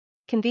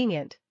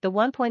Convenient, the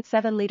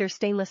 1.7-liter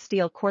stainless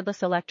steel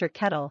cordless electric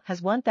kettle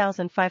has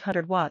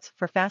 1,500 watts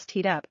for fast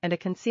heat up and a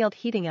concealed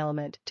heating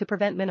element to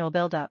prevent mineral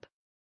buildup.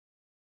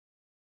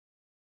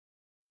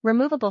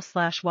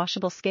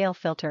 Removable/washable scale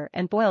filter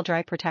and boil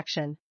dry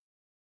protection.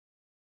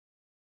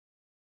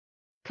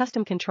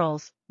 Custom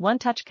controls,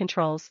 one-touch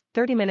controls,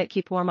 30-minute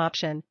keep warm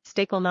option,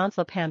 Stakel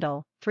nonslip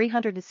handle,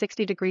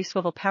 360-degree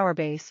swivel power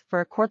base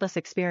for a cordless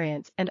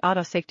experience and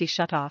auto safety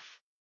shutoff.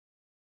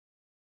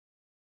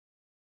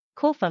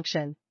 Cool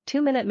function,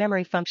 2-minute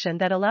memory function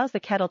that allows the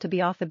kettle to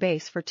be off the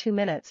base for 2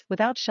 minutes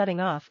without shutting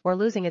off or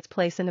losing its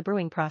place in the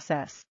brewing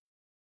process.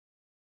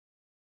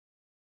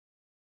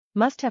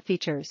 Must-have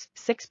features,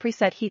 6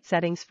 preset heat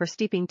settings for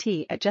steeping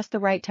tea at just the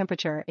right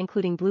temperature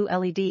including blue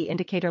LED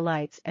indicator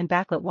lights and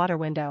backlit water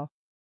window.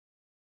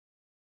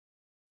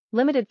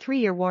 Limited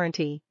 3-year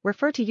warranty,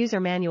 refer to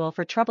user manual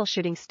for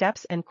troubleshooting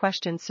steps and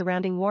questions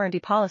surrounding warranty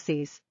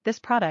policies. This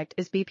product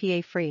is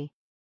BPA-free.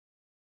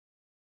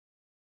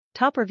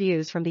 Top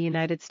reviews from the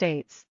United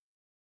States.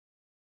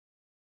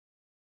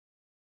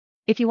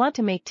 If you want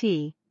to make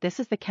tea, this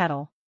is the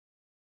kettle.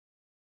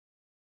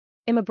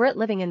 I'm a Brit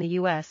living in the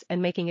US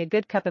and making a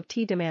good cup of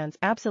tea demands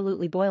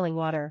absolutely boiling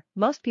water.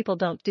 Most people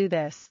don't do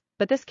this,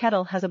 but this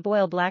kettle has a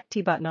boil black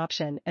tea button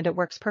option and it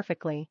works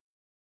perfectly.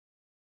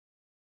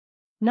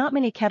 Not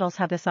many kettles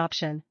have this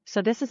option,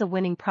 so this is a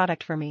winning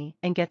product for me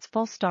and gets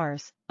full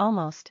stars,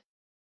 almost.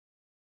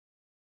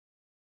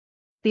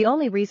 The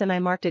only reason I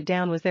marked it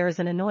down was there is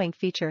an annoying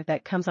feature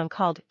that comes on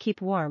called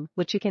Keep Warm,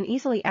 which you can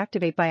easily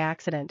activate by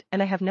accident,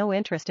 and I have no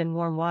interest in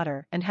warm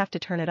water and have to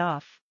turn it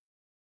off.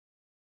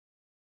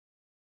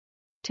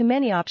 Too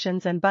many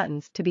options and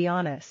buttons, to be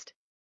honest.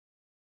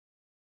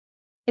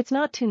 It's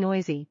not too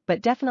noisy,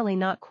 but definitely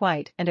not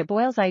quite, and it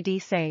boils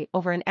I'd say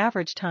over an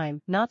average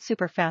time, not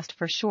super fast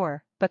for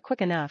sure, but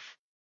quick enough.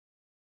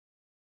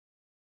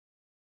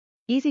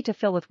 Easy to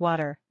fill with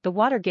water, the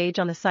water gauge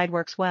on the side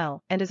works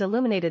well and is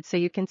illuminated so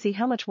you can see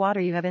how much water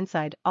you have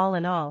inside. All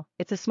in all,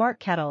 it's a smart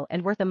kettle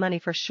and worth the money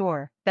for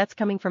sure. That's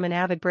coming from an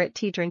avid Brit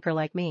tea drinker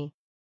like me.